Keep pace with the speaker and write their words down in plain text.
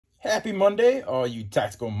Happy Monday, all you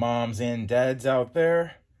tactical moms and dads out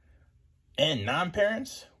there and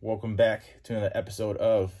non-parents. Welcome back to another episode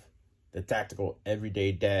of the Tactical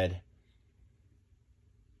Everyday Dad.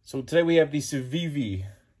 So today we have the Civivi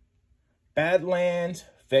Badlands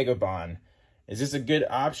Vagabond. Is this a good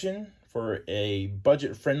option for a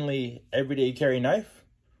budget-friendly everyday carry knife?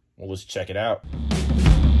 Well, let's check it out.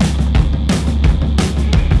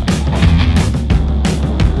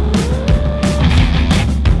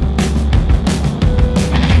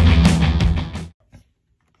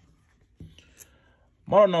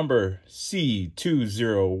 Model number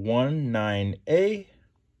C2019A,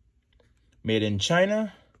 made in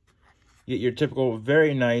China. You get your typical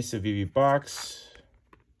very nice Civivi box.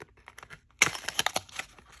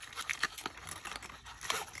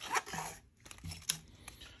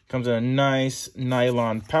 Comes in a nice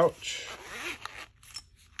nylon pouch.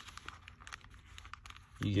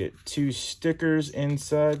 You get 2 stickers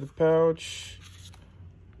inside the pouch.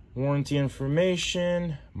 Warranty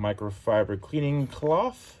information, microfiber cleaning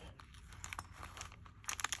cloth,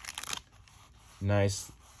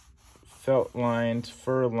 nice felt lined,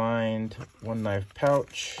 fur lined, one knife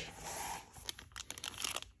pouch.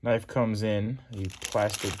 Knife comes in a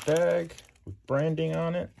plastic bag with branding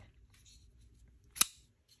on it.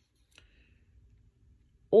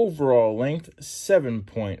 Overall length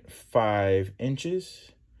 7.5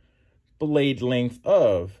 inches, blade length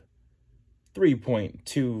of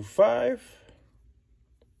 3.25,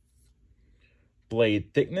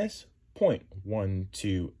 blade thickness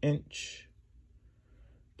 0.12 inch,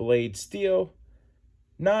 blade steel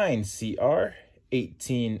 9CR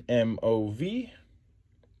 18 MOV,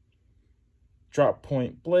 drop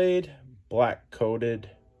point blade black coated,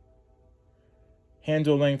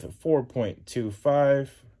 handle length 4.25,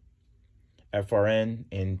 FRN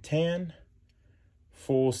in tan,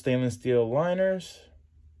 full stainless steel liners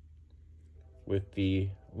with the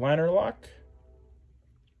liner lock,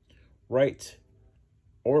 right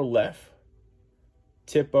or left,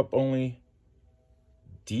 tip up only,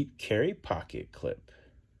 deep carry pocket clip.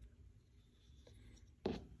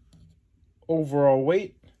 Overall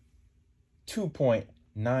weight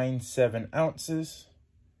 2.97 ounces.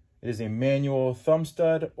 It is a manual thumb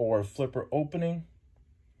stud or flipper opening.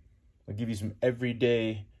 I'll give you some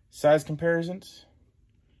everyday size comparisons.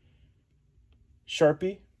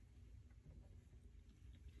 Sharpie,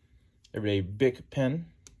 everyday Bic pen,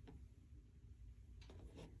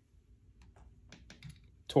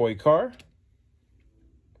 toy car,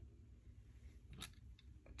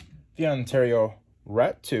 the Ontario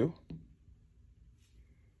Rat 2,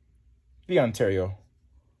 the Ontario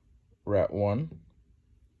Rat 1,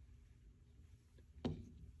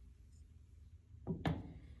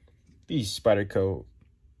 the Spyderco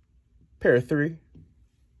Pair 3,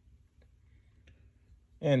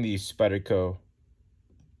 and the Spyderco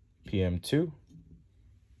PM2.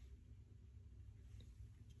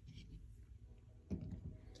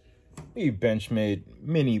 The Benchmade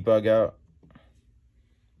mini bug out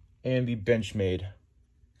and the Benchmade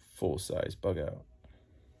full-size bug out.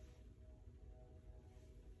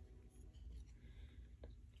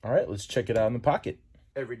 All right, let's check it out in the pocket.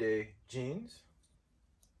 Everyday jeans.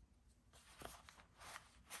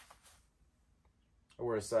 I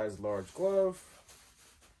wear a size large glove.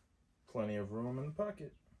 Plenty of room in the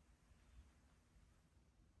pocket.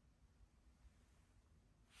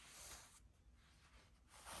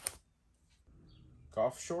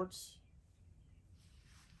 Golf shorts.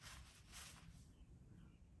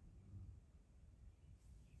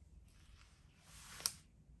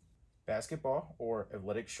 Basketball or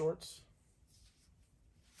athletic shorts.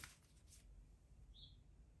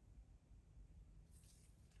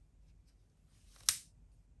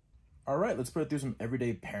 All right, let's put it through some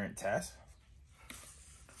everyday parent tasks.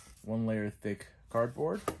 1 layer thick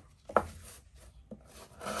cardboard.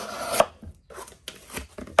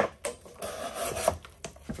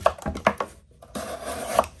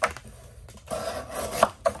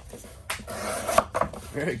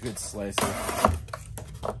 Very good slicer.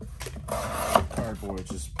 Cardboard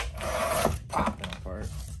just popping apart.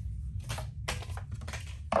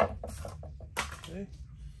 Okay.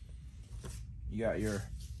 You got your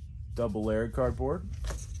double layered cardboard.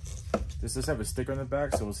 This does have a sticker on the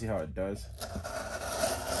back, so we'll see how it does.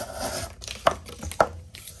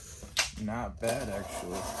 Not bad,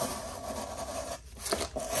 actually.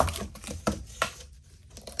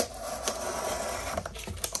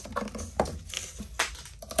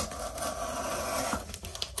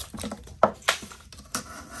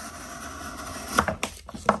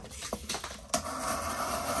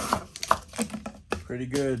 Pretty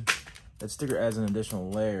good. That sticker adds an additional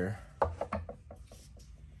layer.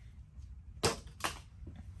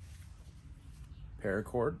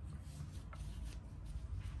 paracord.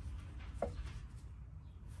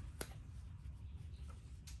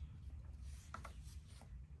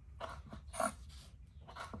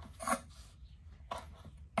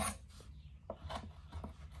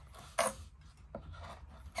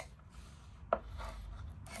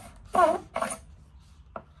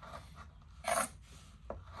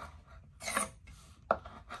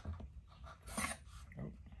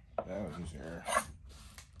 That was just error.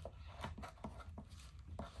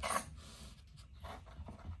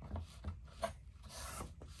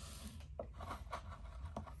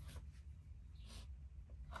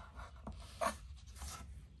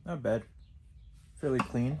 Not bad. Fairly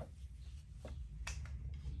clean.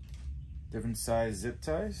 Different size zip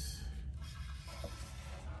ties.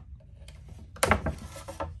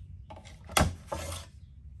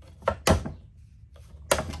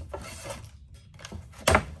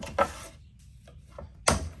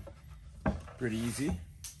 Pretty easy.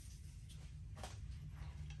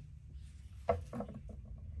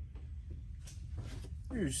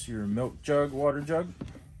 Here's your milk jug, water jug.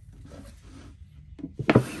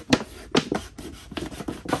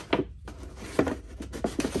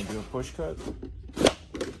 Can you do a push cut?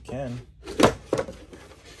 You can.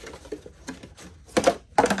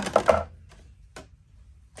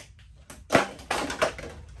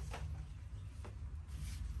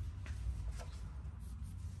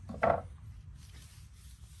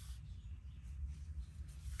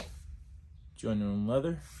 Genuine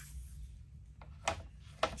leather.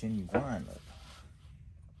 Genuine leather.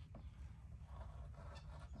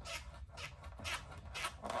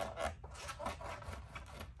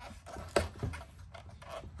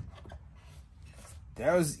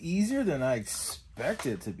 That was easier than I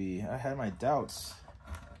expected it to be. I had my doubts.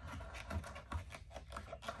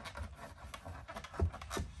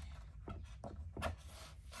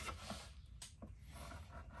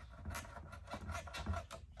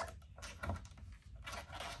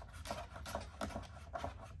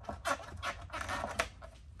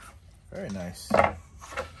 Very nice.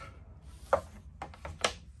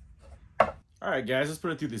 All right, guys, let's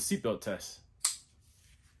put it through the seatbelt test.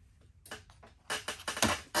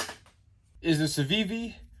 Is the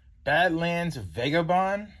Civivi Badlands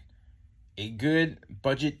Vagabond a good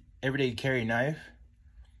budget everyday carry knife?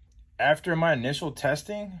 After my initial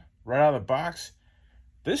testing, right out of the box,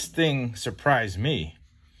 this thing surprised me.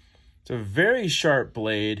 It's a very sharp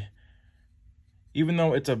blade. Even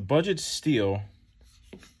though it's a budget steel,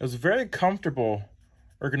 it was very comfortable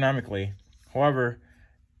ergonomically. However,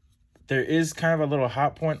 there is kind of a little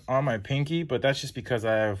hot point on my pinky, but that's just because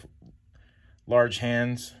I have large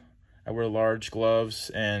hands. I wear large gloves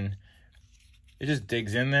and it just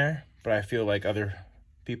digs in there, but I feel like other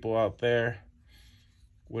people out there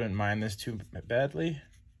wouldn't mind this too badly.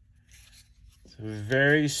 It's a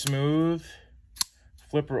very smooth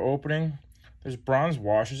flipper opening. There's bronze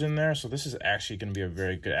washers in there, so this is actually going to be a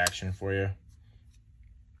very good action for you.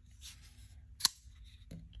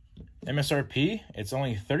 MSRP, it's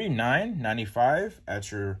only $39.95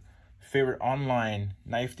 at your favorite online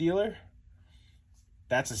knife dealer.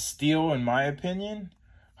 That's a steal in my opinion.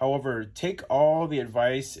 However, take all the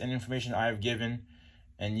advice and information I've given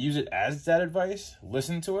and use it as that advice.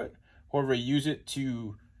 Listen to it. However, use it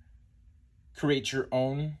to create your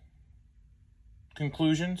own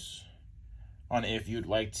conclusions on if you'd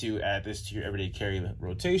like to add this to your everyday carry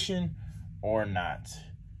rotation or not.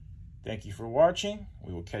 Thank you for watching.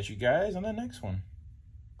 We will catch you guys on the next one.